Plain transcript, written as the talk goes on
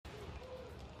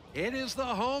It is the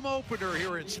home opener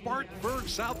here in Spartanburg,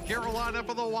 South Carolina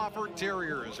for the Wofford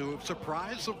Terriers, who have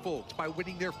surprised some folks by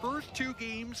winning their first 2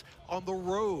 games on the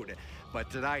road.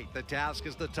 But tonight, the task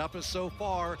is the toughest so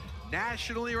far.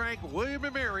 Nationally ranked William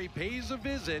 & Mary pays a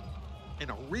visit in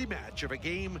a rematch of a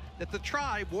game that the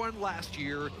Tribe won last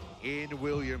year in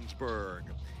Williamsburg.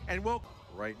 And well,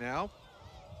 right now,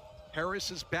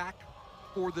 Harris is back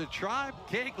for the Tribe.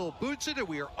 Cagle boots it, and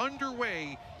we are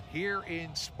underway here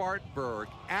in Spartanburg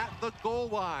at the goal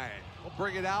line. We'll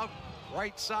bring it out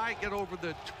right side, get over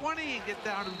the 20 and get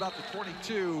down to about the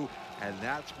 22, and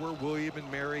that's where William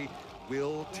 & Mary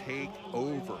will take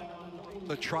over.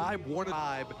 The Tribe won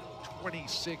a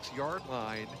 26-yard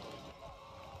line.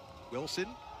 Wilson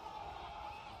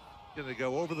gonna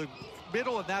go over the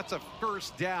middle, and that's a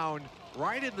first down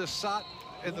right in the slot.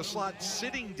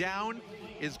 Sitting down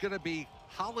is gonna be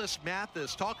Hollis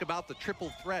Mathis. Talk about the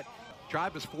triple threat.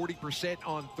 Tribe is 40%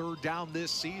 on 3rd down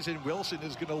this season. Wilson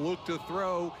is going to look to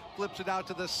throw, flips it out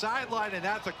to the sideline, and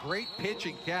that's a great pitch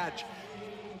and catch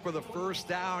for the first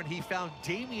down. He found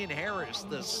Damian Harris,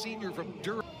 the senior from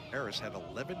Durham. Harris had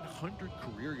 1,100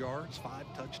 career yards,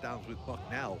 5 touchdowns with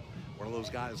Bucknell. One of those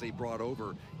guys they brought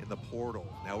over in the portal.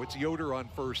 Now it's Yoder on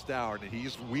first down, and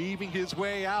he's weaving his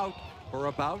way out for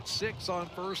about 6 on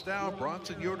first down.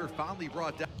 Bronson Yoder finally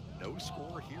brought down. No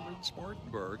score here in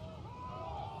Spartanburg.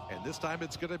 And this time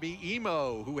it's going to be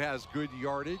Emo who has good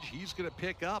yardage. He's going to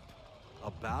pick up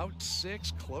about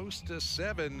 6, close to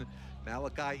 7.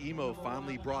 Malachi Emo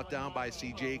finally brought down by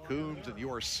C.J. Coombs, and you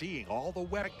are seeing all the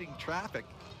wrecking traffic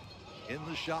in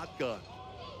the shotgun.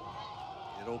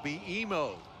 It'll be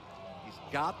Emo. He's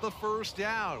got the first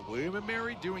down. William &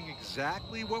 Mary doing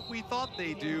exactly what we thought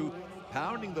they do,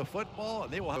 pounding the football,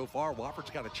 and they will have so far.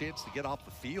 Wofford's got a chance to get off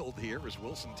the field here as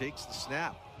Wilson takes the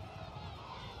snap.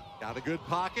 Got a good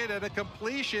pocket and a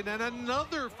completion and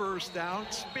another first down.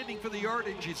 Spinning for the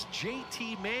yardage is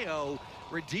J.T. Mayo.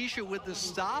 Radisha with the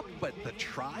stop, but the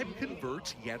Tribe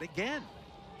converts yet again.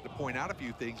 To point out a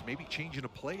few things, maybe changing a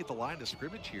play at the line of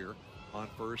scrimmage here on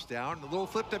first down. A little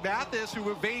flip to Mathis, who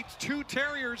evades 2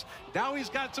 Terriers. Now he's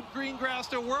got some green grass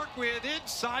to work with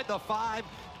inside the 5,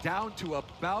 down to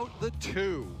about the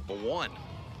 2. 1.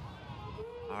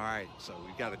 All right, so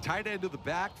we've got a tight end of the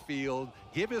backfield.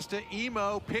 Give us to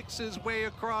Emo, picks his way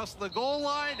across the goal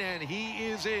line, and he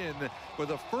is in for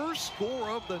the first score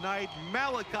of the night.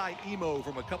 Malachi Emo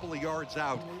from a couple of yards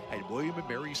out, and William &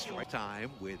 Mary strike time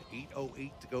with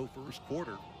 8:08 to go first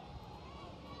quarter.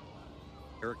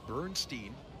 Eric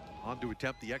Bernstein on to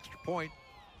attempt the extra point.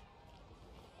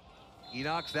 He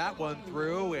knocks that one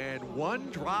through, and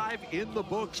 1 drive in the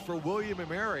books for William &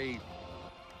 Mary.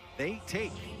 They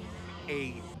take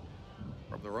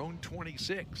from their own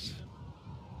 26.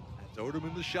 That's Odom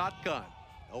in the shotgun.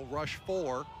 They'll rush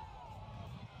 4.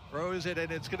 Throws it, and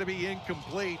it's going to be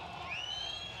incomplete.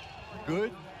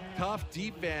 Good, tough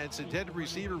defense. Intended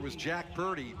receiver was Jack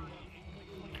Purdy.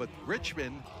 But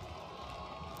Richmond,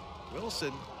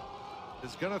 Wilson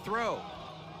is going to throw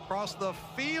across the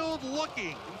field,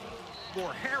 looking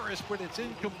for Harris, but it's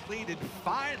incomplete, and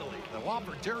finally the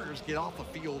Wofford Terriers get off the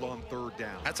field on 3rd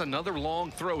down. That's another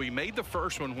long throw. He made the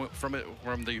first one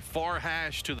from the far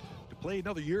hash to play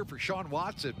another year for Sean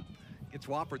Watson. It's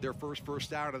Wofford their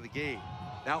first down of the game.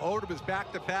 Now Odom is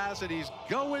back to pass, and he's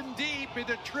going deep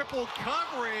into triple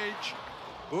coverage.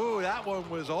 Ooh, that one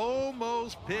was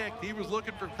almost picked. He was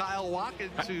looking for Kyle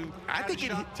Watkins, who had a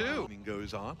shot too.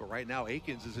 Goes on, but right now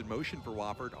Akins is in motion for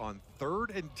Wofford on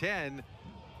 3rd and 10.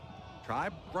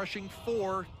 Tribe rushing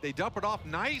 4. They dump it off.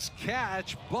 Nice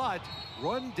catch, but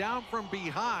run down from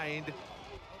behind.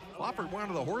 Wofford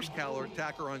wanted the horse collar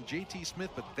attacker on J.T. Smith,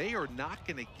 but they are not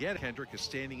going to get it. Hendrick is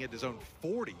standing at his own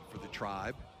 40 for the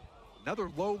Tribe.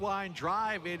 Another low line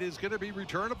drive. It is going to be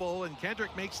returnable, and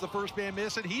Kendrick makes the first man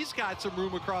miss, and he's got some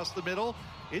room across the middle.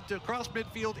 Across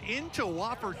midfield into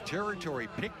Wofford territory.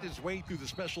 Picked his way through the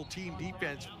special team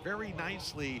defense very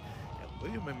nicely.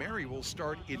 William & Mary will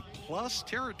start in plus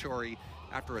territory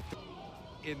after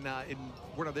in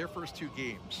one of their first 2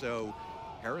 games. So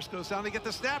Harris goes down to get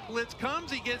the snap. Blitz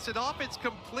comes, he gets it off, it's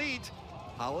complete.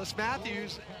 Hollis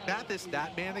Mathis,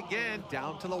 that man again,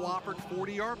 down to the Wofford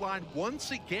 40-yard line. Once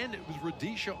again, it was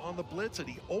Radisha on the blitz, and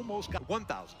he almost got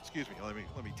 1,000. Excuse me, let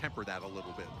me temper that a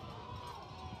little bit.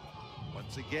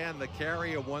 Once again, the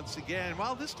carry, and once again,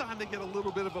 well, this time they get a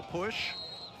little bit of a push,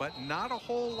 but not a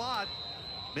whole lot.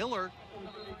 Miller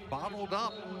bottled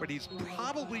up, but he's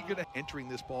probably going to entering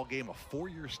this ball game a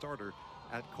 4-year starter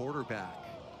at quarterback.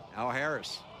 Now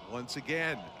Harris, once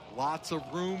again, lots of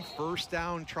room, first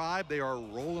down Tribe. They are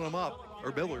rolling them up,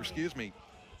 or Miller, excuse me.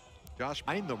 Josh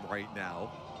behind them right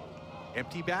now.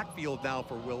 Empty backfield now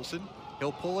for Wilson.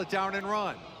 He'll pull it down and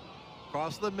run.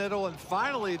 Across the middle, and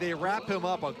finally they wrap him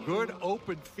up. A good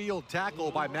open field tackle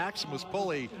by Maximus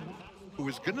Pulley, who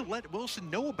is going to let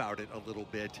Wilson know about it a little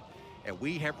bit. And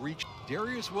we have reached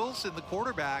Darius Wilson, the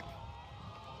quarterback.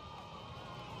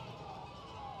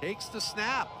 Takes the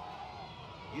snap.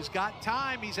 He's got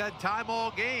time. He's had time all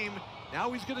game.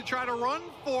 Now he's going to try to run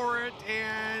for it,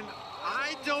 and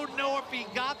I don't know if he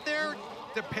got there.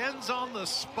 Depends on the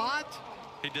spot.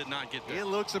 He did not get there. It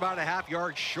looks about a half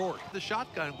yard short. The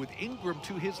shotgun with Ingram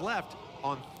to his left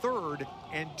on 3rd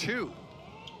and 2.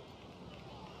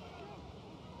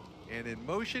 And in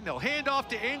motion, they'll hand off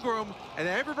to Ingram, and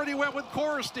everybody went with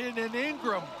Corriston, and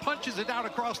Ingram punches it out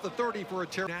across the 30 for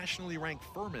a nationally ranked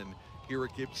Furman here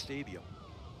at Gibbs Stadium.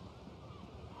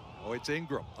 Oh, it's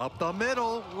Ingram up the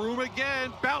middle, room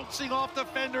again, bouncing off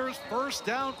defenders. First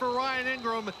down for Ryan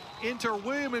Ingram into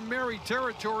William and Mary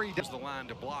territory. There's the line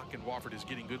to block, and Wofford is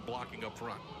getting good blocking up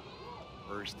front.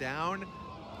 First down,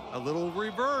 a little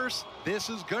reverse. This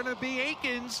is going to be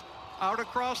Akins out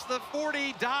across the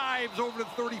 40, dives over to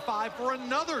 35 for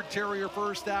another Terrier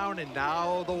first down, and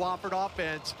now the Wofford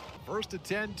offense. 1st and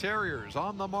 10 Terriers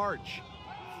on the march.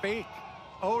 Fake.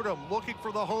 Odom looking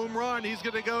for the home run. He's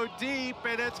going to go deep,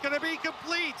 and it's going to be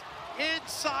complete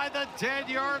inside the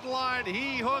 10-yard line.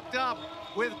 He hooked up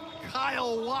with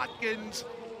Kyle Watkins.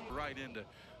 Right into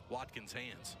Watkins'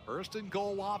 hands. 1st and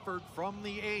goal, Wofford from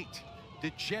the 8.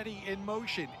 DeJetti in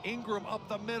motion. Ingram up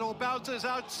the middle, bounces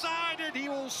outside, and he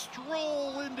will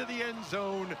stroll into the end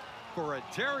zone for a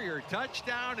Terrier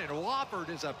touchdown, and Wofford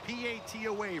is a PAT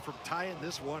away from tying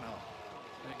this one up.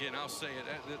 Again, I'll say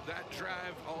it, that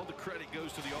drive, all the credit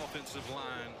goes to the offensive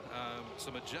line.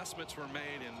 Some adjustments were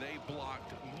made, and they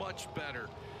blocked much better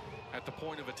at the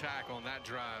point of attack on that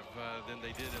drive than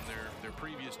they did in their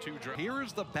previous 2 drives. Here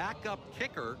is the backup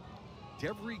kicker,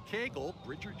 Devry Cagle.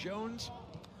 Bridger Jones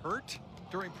hurt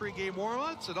during pregame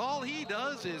warmups, and all he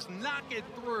does is knock it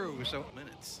through. So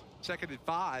minutes. 2nd and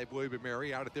 5, William and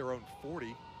Mary out at their own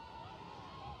 40.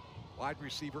 Wide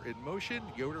receiver in motion.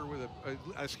 Yoder with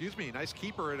a nice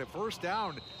keeper and a first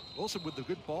down. Wilson with the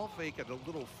good ball fake and a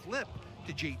little flip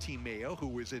to JT Mayo,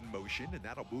 who is in motion, and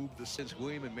that'll move the since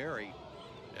William and Mary.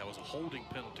 That was a holding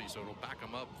penalty, so it'll back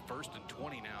them up 1st and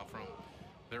 20 now from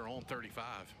their own 35.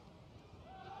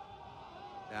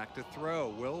 Back to throw.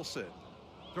 Wilson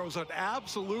throws an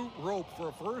absolute rope for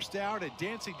a first down and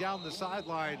dancing down the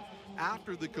sideline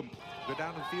after the go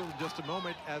down the field in just a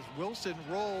moment as Wilson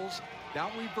rolls down,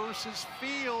 reverses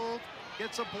field,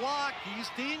 gets a block. He's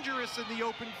dangerous in the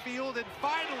open field, and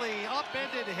finally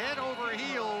upended head over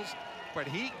heels, but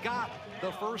he got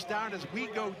the first down as we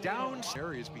go down.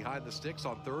 Areas behind the sticks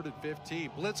on 3rd and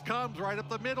 15. Blitz comes right up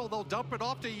the middle. They'll dump it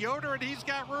off to Yoder, and he's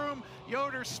got room.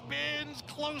 Yoder spins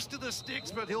close to the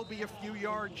sticks, but he'll be a few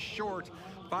yards short.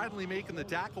 Finally making the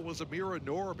tackle was Amira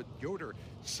Noor, but Yoder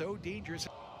so dangerous.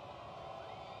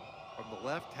 From the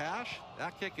left hash,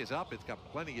 that kick is up. It's got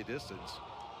plenty of distance.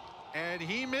 And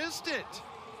he missed it.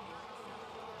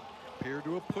 Appeared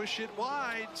to have pushed it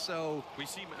wide, so we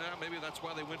see maybe that's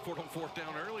why they went for it on 4th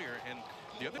down earlier. And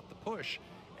the other push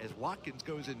as Watkins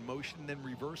goes in motion, then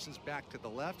reverses back to the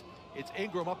left. It's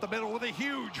Ingram up the middle with a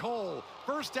huge hole.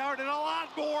 First down and a lot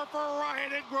more for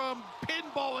Ryan Ingram,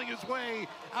 pinballing his way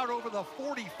out over the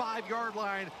 45-yard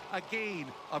line. A gain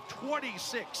of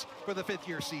 26 for the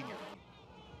 5th-year senior.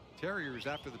 Terriers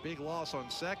after the big loss on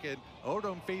 2nd.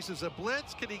 Odom faces a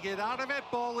blitz. Can he get out of it?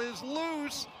 Ball is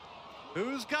loose.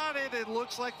 Who's got it? It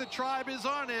looks like the Tribe is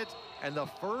on it. And the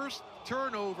first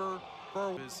turnover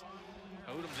for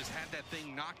Odom just had that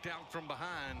thing knocked out from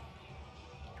behind.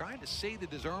 Trying to say that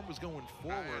his arm was going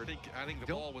forward. I think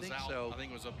the ball was out. So. I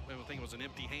think it was an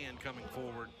empty hand coming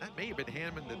forward. That may have been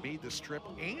Hammond that made the strip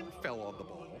and fell on the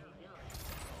ball.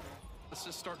 Let's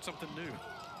just start something new.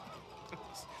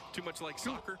 Too much like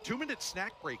soccer. 2-minute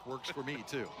snack break works for me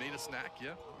too. Need a snack, yeah.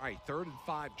 All right, 3rd and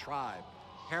 5, Tribe.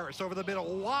 Harris over the middle,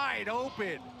 wide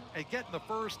open, and getting the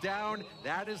first down.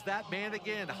 That is that man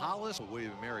again, Hollis.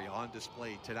 William and Mary on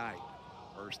display tonight.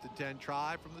 1st and 10,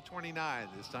 Tribe from the 29.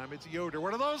 This time it's Yoder.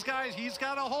 One of those guys, he's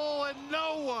got a hole, and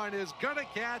no one is gonna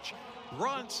catch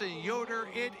Bronson Yoder.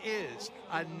 It is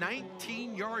a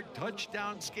 19-yard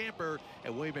touchdown scamper,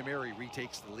 and William and Mary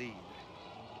retakes the lead.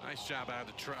 Nice job out of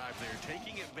the Tribe there,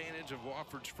 taking advantage of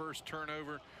Wofford's first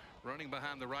turnover, running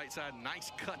behind the right side.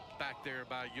 Nice cut back there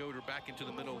by Yoder back into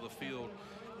the middle of the field.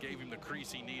 Gave him the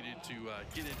crease he needed to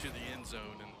get into the end zone.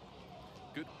 And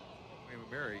good. William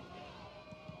and Mary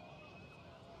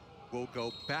will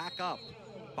go back up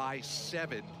by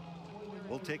 7.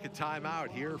 We'll take a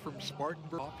timeout here from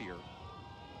Spartanburg off here.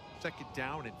 2nd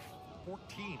down and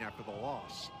 14 after the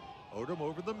loss. Odom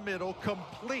over the middle,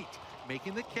 complete.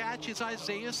 Making the catch is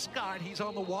Isaiah Scott. He's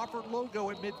on the Wofford logo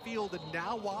at midfield, and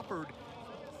now Wofford,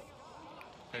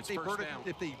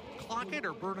 if they clock it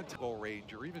or burn it to goal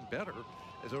range, or even better,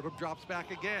 as Odom drops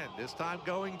back again. This time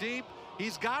going deep.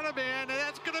 He's got a man, and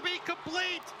that's going to be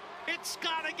complete. It's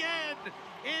Scott again,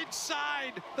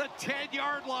 inside the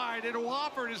 10-yard line, and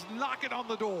Wofford is knocking on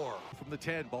the door. From the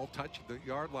 10, ball touching the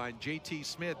yard line. J.T.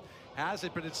 Smith has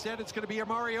it, but instead it's going to be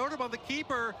Amari Odom on the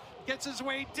keeper. Gets his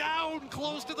way down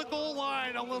close to the goal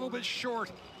line, a little bit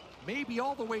short. Maybe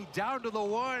all the way down to the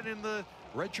 1, and the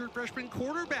redshirt freshman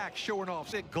quarterback showing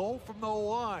off. A goal from the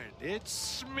 1. It's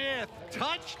Smith.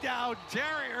 Touchdown,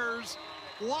 Terriers.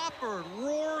 Wofford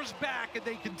roars back, and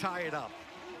they can tie it up.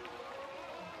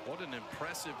 What an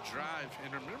impressive drive.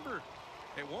 And remember,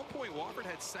 at one point, Wofford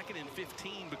had 2nd and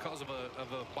 15 because of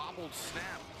a bobbled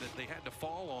snap that they had to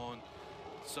fall on.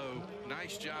 So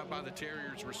nice job by the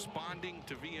Terriers responding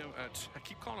to I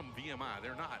keep calling them VMI.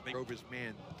 They're not. They drove his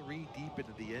man 3 deep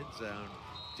into the end zone.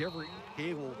 Derek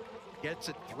Cable gets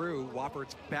it through.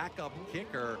 Wofford's backup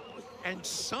kicker, and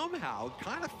somehow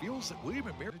kind of feels that William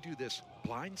and Mary to do this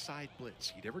blindside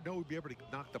blitz. You never know he'd be able to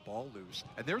knock the ball loose.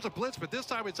 And there's a blitz, but this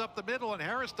time it's up the middle, and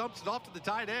Harris dumps it off to the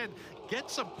tight end.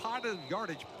 Gets some potted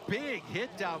yardage. Big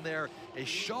hit down there as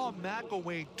Shaw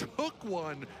McElwain took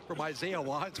one from Isaiah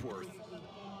Wadsworth.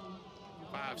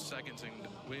 5 seconds, and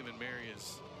William and Mary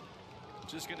is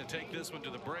just going to take this one to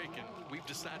the break, and we've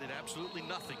decided absolutely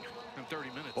nothing in 30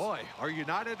 minutes. Boy, are you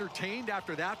not entertained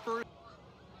after that first?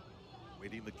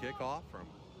 Waiting the kickoff from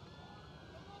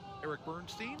Eric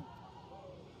Bernstein.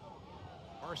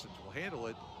 Parsons will handle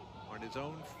it on his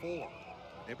own 4.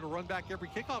 Able to run back every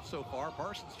kickoff so far.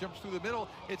 Parsons jumps through the middle.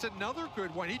 It's another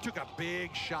good one. He took a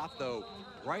big shot, though,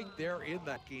 right there in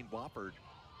that game. Wofford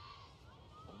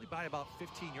only by about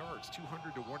 15 yards,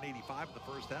 200 to 185 in the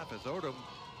first half, as Odom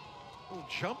little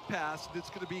jump pass, and it's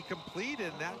going to be complete,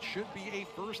 and that should be a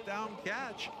first down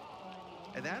catch.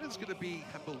 And that is going to be,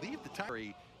 I believe, the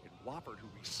Tyree and Wofford who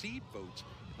received votes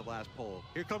in the last poll.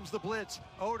 Here comes the blitz.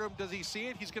 Odom, does he see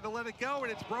it? He's going to let it go,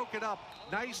 and it's broken up.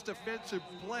 Nice defensive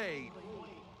play.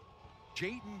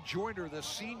 Jayden Joyner, the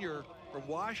senior from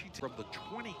Washington, from the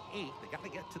 28. They got to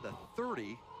get to the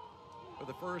 30 for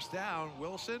the first down.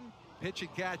 Wilson, pitch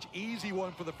and catch, easy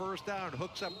one for the first down.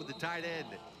 Hooks up with the tight end,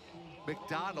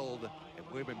 McDonald, and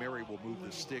William and Mary will move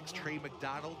the sticks. Trey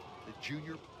McDonald, the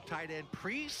junior tight end,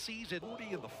 preseason 40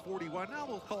 and the 41. Now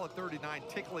we'll call it 39,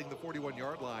 tickling the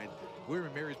 41-yard line. William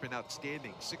and Mary's been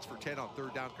outstanding. 6 for 10 on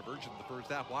third down conversion in the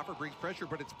first half. Wofford brings pressure,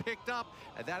 but it's picked up,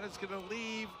 and that is going to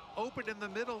leave open in the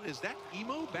middle. Is that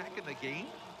Emo back in the game?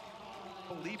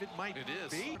 I believe it might be.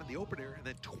 In the opener, and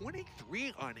then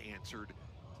 23 unanswered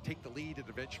to take the lead and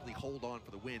eventually hold on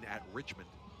for the win at Richmond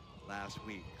last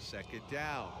week. Second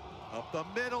down. Up the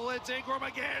middle, it's Ingram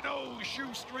again. Oh,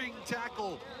 shoestring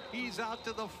tackle. He's out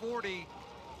to the 40.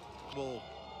 Will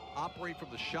operate from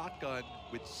the shotgun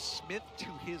with Smith to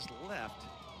his left.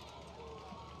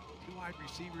 2 wide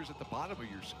receivers at the bottom of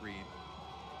your screen.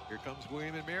 Here comes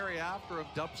William and Mary after him,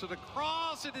 dumps it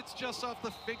across, and it's just off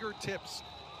the fingertips.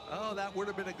 Oh, that would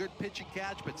have been a good pitch and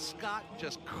catch, but Scott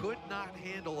just could not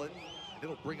handle it.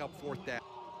 It'll bring up 4th down.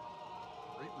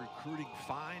 Great recruiting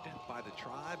find by the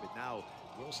Tribe, and now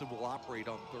Wilson will operate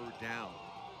on 3rd down.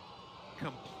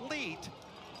 Complete,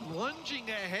 lunging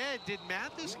ahead. Did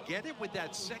Mathis get it with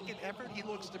that second effort? He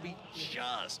looks to be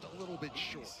just a little bit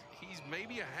short. He's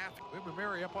maybe a half. William and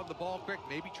Mary up on the ball quick,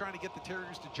 maybe trying to get the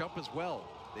Terriers to jump as well.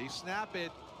 They snap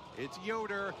it. It's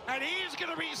Yoder, and he's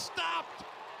going to be stopped.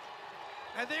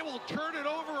 And they will turn it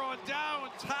over on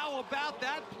downs. How about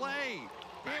that play?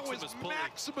 It was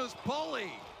Maximus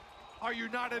Pulley. Are you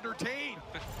not entertained?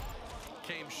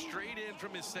 Came straight in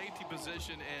from his safety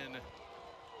position, and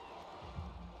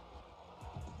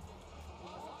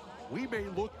we may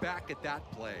look back at that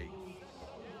play.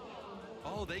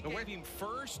 Oh, they gave him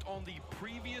first on the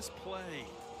previous play.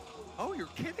 Oh, you're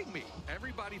kidding me.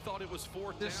 Everybody thought it was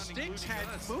 4th down. The sticks had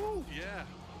moved. Yeah.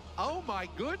 Oh, my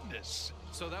goodness.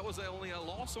 So that was only a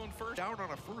loss on first down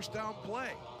on a first down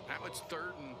play. Now it's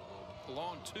 3rd and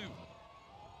long 2.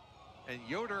 And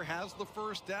Yoder has the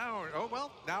first down. Oh,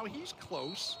 well, now he's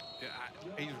close. Yeah,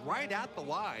 he's right at the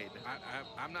line.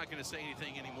 I'm not going to say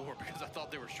anything anymore because I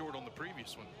thought they were short on the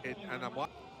previous one. They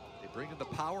bring in the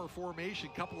power formation,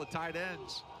 couple of tight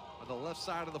ends on the left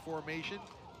side of the formation.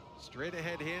 Straight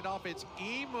ahead handoff. It's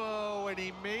Emo, and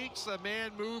he makes a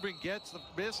man move and gets the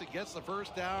miss and gets the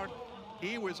first down.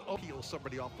 He was peel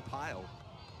somebody off the pile.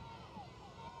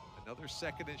 Another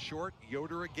 2nd and short.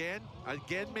 Yoder again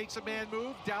makes a man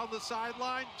move down the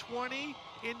sideline. 20,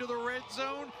 into the red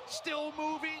zone, still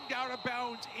moving, down of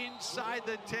bounds inside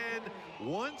the 10.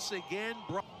 Once again,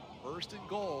 first and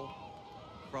goal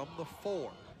from the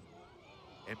 4.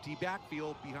 Empty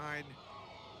backfield behind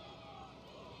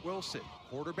Wilson.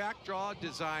 Quarterback draw,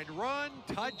 design run,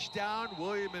 touchdown,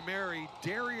 William & Mary.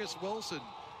 Darius Wilson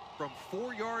from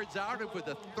 4 yards out, and for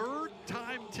the 3rd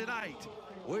time tonight,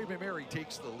 William & Mary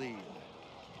takes the lead.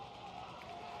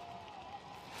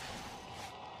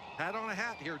 Hat on a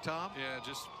hat here, Tom. Yeah,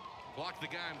 just block the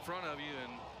guy in front of you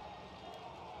and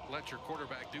let your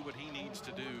quarterback do what he needs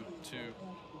to do to.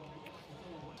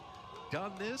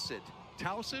 Done this at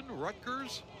Towson,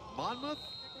 Rutgers, Monmouth.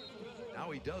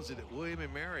 Now he does it at William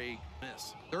 & Mary.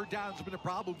 Miss. 3rd down's been a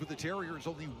problem for the Terriers,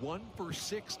 only 1 for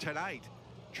 6 tonight.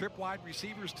 Trip wide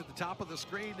receivers to the top of the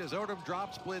screen as Odom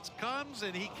drops blitz comes,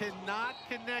 and he cannot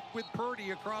connect with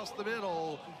Purdy across the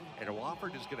middle. And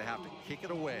Wofford is going to have to kick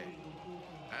it away.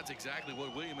 That's exactly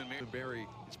what William & Mary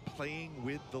is playing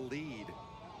with the lead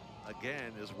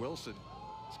again as Wilson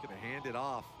is going to hand it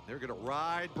off. They're going to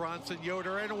ride Bronson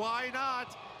Yoder, and why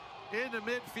not? In the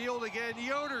midfield again,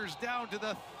 Yoder's down to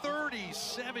the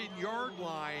 37-yard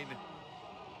line.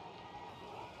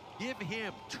 Give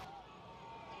him.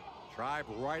 Tribe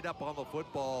right up on the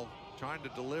football, trying to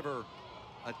deliver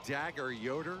a dagger.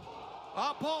 Yoder.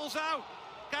 Oh, pulls out.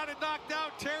 Got it knocked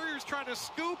out. Terriers trying to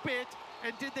scoop it.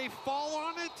 And did they fall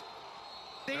on it?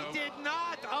 They did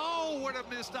not. Oh, what a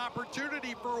missed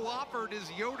opportunity for Wofford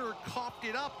as Yoder coughed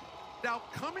it up. Now,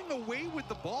 coming away with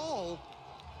the ball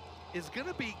is going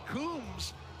to be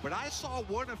Coombs, but I saw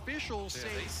one official say...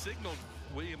 They signaled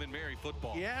William & Mary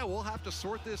football. Yeah, we'll have to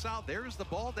sort this out. There's the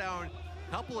ball down.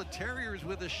 Couple of Terriers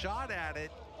with a shot at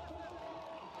it.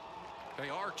 They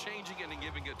are changing it and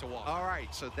giving it to Wofford. All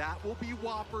right, so that will be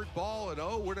Wofford ball, and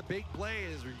oh, what a big play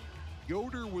as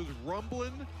Yoder was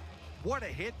rumbling. What a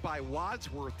hit by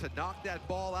Wadsworth to knock that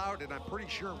ball out, and I'm pretty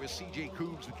sure it was C.J.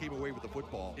 Coombs who came away with the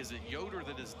football. Is it Yoder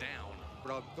that is down?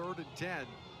 But on 3rd and 10,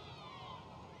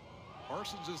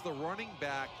 Parsons is the running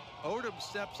back. Odom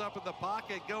steps up in the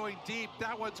pocket, going deep.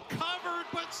 That one's covered,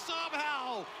 but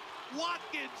somehow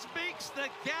Watkins makes the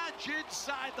catch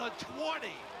inside the 20.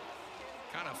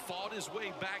 Kind of fought his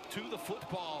way back to the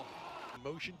football.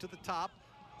 Motion to the top.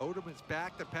 Odom is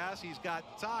back to pass. He's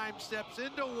got time, steps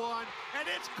into one, and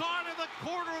it's caught in the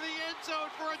corner of the end zone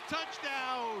for a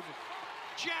touchdown.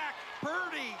 Jack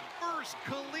Purdy, first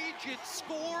collegiate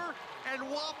score, and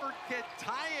Wofford can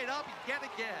tie it up yet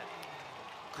again.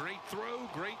 Great throw,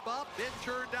 great bump. It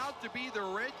turned out to be the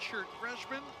redshirt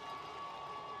freshman.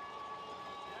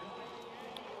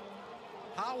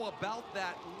 How about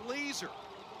that laser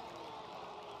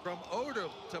from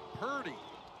Odom to Purdy?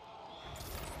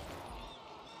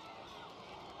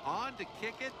 On to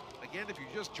kick it. Again, if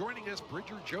you're just joining us,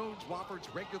 Bridger Jones, Wofford's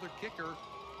regular kicker,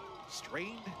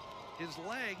 strained his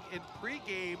leg in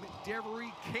pregame.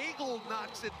 Devery Cagle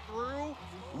knocks it through.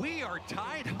 We are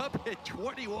tied up at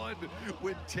 21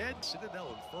 with 10.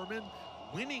 Citadel and Furman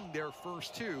winning their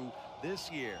first 2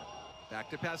 this year.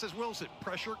 Back to passes Wilson.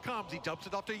 Pressure comes. He dumps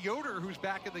it off to Yoder, who's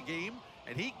back in the game,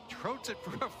 and he trots it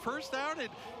for a first down. And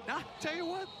now, tell you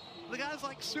what, the guy's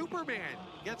like Superman.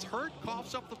 Gets hurt,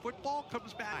 coughs up the football,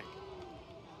 comes back.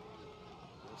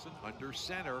 Wilson under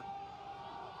center.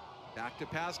 Back to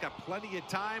pass, got plenty of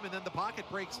time, and then the pocket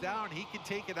breaks down. He can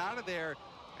take it out of there,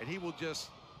 and he will just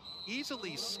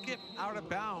easily skip out of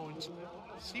bounds.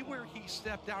 See where he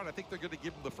stepped out. I think they're going to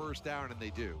give him the first down, and they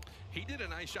do. He did a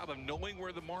nice job of knowing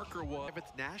where the marker was.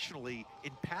 It's nationally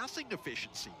in passing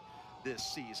efficiency this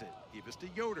season. Give us to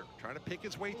Yoder, trying to pick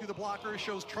his way through the blocker,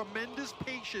 shows tremendous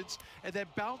patience, and then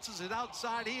bounces it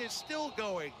outside. He is still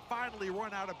going. Finally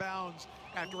run out of bounds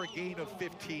after a gain of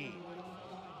 15.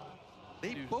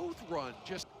 They both run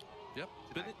just... Yep,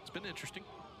 it's been interesting.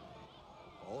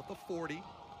 Ball at the 40.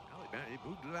 Now they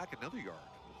moved it back another yard.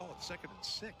 We'll call it 2nd and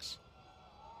 6.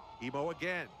 Emo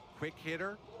again, quick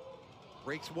hitter.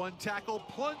 Breaks one tackle,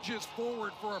 plunges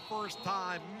forward for a first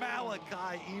time.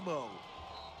 Malachi Emo.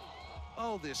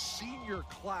 Oh, this senior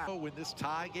class in this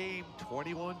tie game,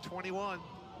 21-21.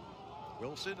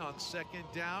 Wilson on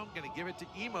 2nd down, gonna give it to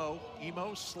Emo.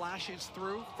 Emo slashes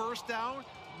through, first down.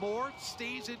 Moore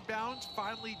stays in bounds,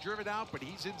 finally driven out, but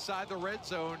he's inside the red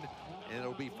zone, and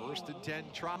it'll be 1st and 10,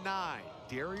 try 9.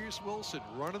 Darius Wilson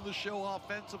running the show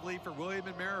offensively for William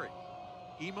 & Mary.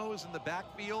 Emo is in the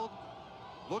backfield,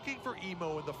 looking for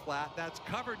Emo in the flat. That's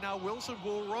covered. Now Wilson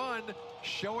will run,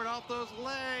 showing off those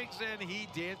legs, and he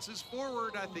dances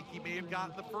forward. I think he may have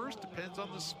gotten the first, depends on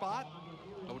the spot.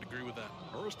 I would agree with that.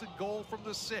 1st and goal from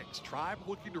the 6. Tribe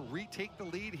looking to retake the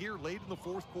lead here late in the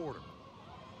 4th quarter.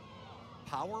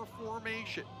 Power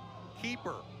formation.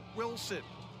 Keeper, Wilson.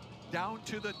 down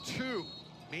to the 2,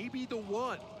 maybe the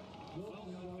 1.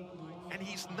 And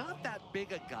he's not that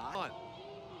big a guy.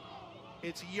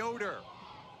 It's Yoder.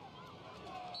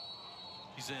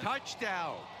 He's in.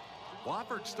 Touchdown.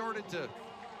 Wofford started to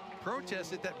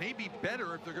protest it. That may be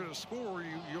better if they're going to score.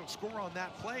 You don't score on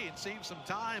that play and save some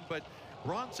time. But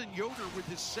Bronson Yoder with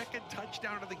his 2nd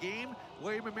touchdown of the game.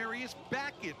 William & Mary is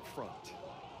back in front.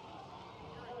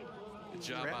 Good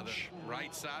job on the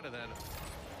right side of that.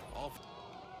 Off.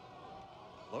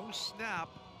 Low snap.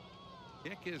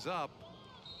 Kick is up.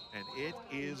 And it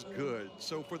is good.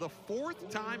 So for the 4th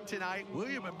time tonight,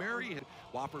 William & Mary had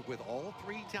Wofford with all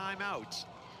 3 timeouts.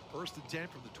 1st and 10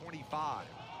 from the 25.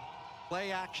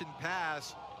 Play action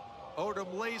pass.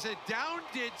 Odom lays it down.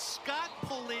 Did Scott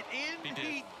pull it in?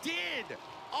 He did.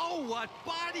 Oh, what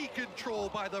body control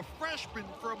by the freshman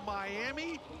from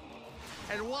Miami.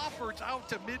 And Wofford's out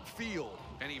to midfield.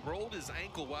 And he rolled his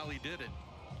ankle while he did it.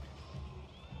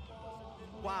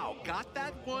 Wow, got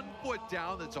that 1 foot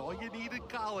down. That's all you need in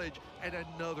college. And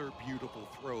another beautiful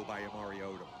throw by Amari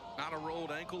Odom. Not a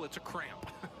rolled ankle, it's a cramp.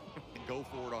 And go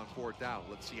for it on 4th down.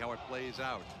 Let's see how it plays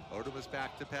out. Odom is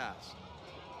back to pass.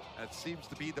 That seems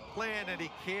to be the plan, and he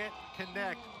can't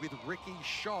connect with Ricky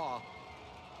Shaw.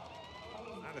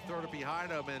 Trying to throw it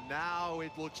behind him, and now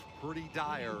it looks pretty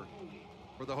dire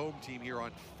for the home team here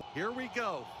on. Here we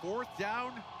go, 4th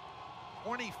down,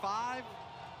 25.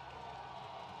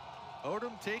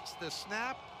 Odom takes the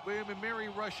snap. William & Mary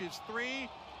rushes 3.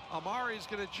 Amari's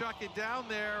going to chuck it down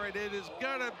there, and it is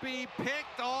going to be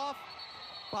picked off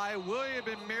by William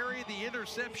 & Mary. The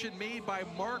interception made by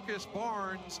Marcus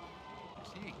Barnes.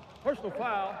 Personal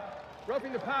foul,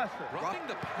 roughing the passer. Roughing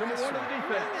the passer. Number 1 of the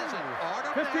defense.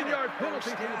 15-yard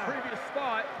penalty from the previous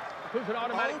spot. Includes an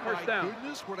automatic first down. Oh my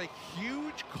goodness, what a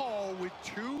huge call with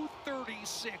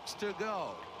 2:36 to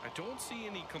go. I don't see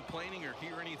any complaining or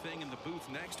hear anything in the booth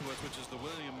next to us, which is the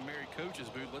William & Mary coach's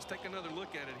booth. Let's take another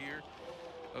look at it here.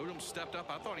 Odom stepped up.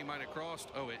 I thought he might have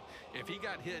crossed. Oh, if he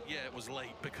got hit, yeah, it was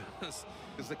late because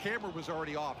the camera was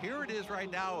already off. Here it is right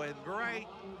now, and right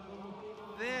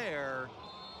there.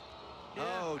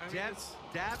 Yeah, oh, I mean,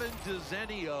 Davin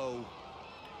DeZenio.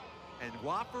 And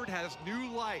Wofford has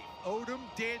new life. Odom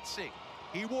dancing.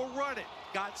 He will run it.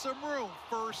 Got some room.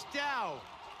 1st down.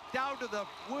 Down to the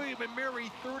William & Mary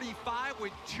 35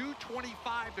 with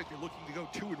 2:25. If you're looking to go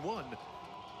 2-1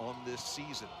 on this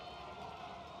season.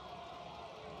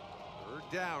 3rd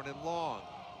down and long.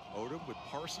 Odom with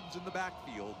Parsons in the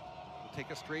backfield. Will take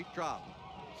a straight drop.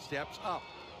 Steps up.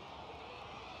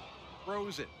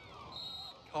 Throws it.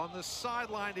 On the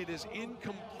sideline, it is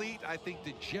incomplete. I think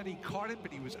that Jetty caught it,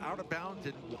 but he was out of bounds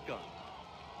and gun.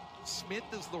 Smith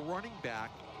is the running back.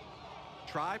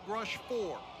 Tribe rush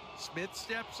 4. Smith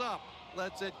steps up,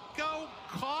 lets it go.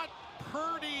 Caught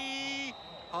Purdy.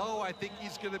 Oh, I think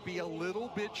he's going to be a little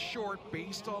bit short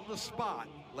based on the spot.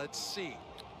 Let's see.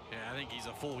 yeah, I think he's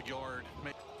a full yard.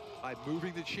 By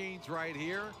moving the chains right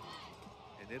here,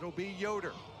 and it'll be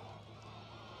Yoder.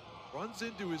 Runs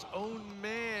into his own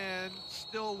man,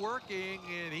 still working,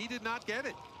 and he did not get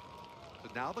it. So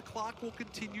now the clock will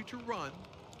continue to run.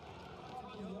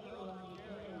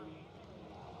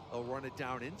 They'll run it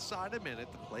down inside a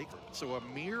minute, the play. So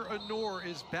Amir Anor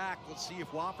is back. Let's see if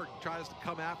Wofford tries to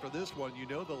come after this one. You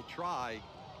know they'll try.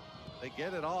 They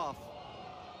get it off.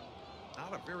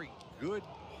 Not a very good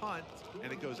punt,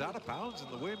 and it goes out of bounds,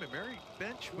 and the William & Mary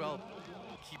bench, well,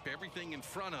 Keep everything in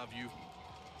front of you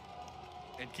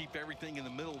and keep everything in the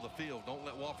middle of the field. Don't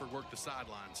let Wofford work the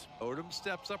sidelines. Odom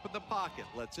steps up in the pocket,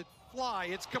 lets it fly.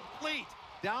 It's complete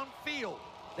downfield.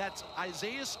 That's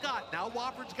Isaiah Scott. Now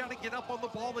Wofford's got to get up on the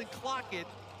ball and clock it.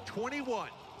 21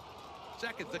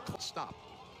 seconds. The stop.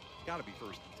 Got to be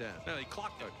 1st and 10. No, he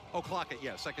clocked it. Oh, clock it.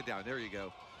 Yeah, 2nd down. There you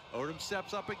go. Odom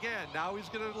steps up again. Now he's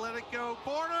going to let it go.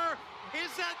 Corner.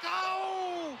 Is that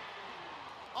go?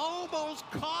 Almost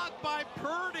caught by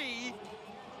Purdy.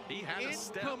 He had a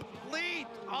step. Incomplete.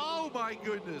 Oh my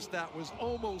goodness, that was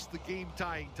almost the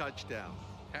game-tying touchdown.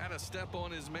 Had a step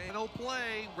on his man. Final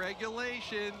play,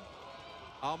 regulation.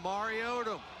 Amari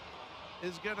Odom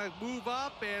is going to move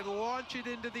up and launch it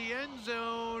into the end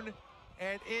zone,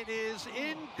 and it is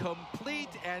incomplete,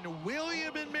 and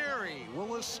William & Mary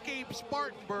will escape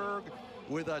Spartanburg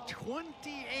with a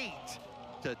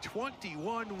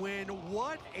 28-21 win.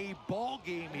 What a ball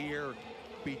game here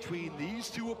between these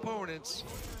two opponents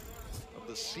of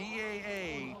the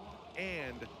CAA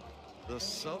and the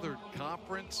Southern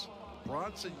Conference.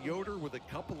 Bronson Yoder with a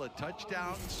couple of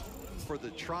touchdowns for the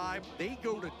Tribe. They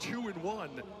go to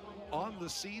 2-1 on the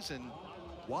season.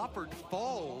 Wofford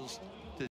falls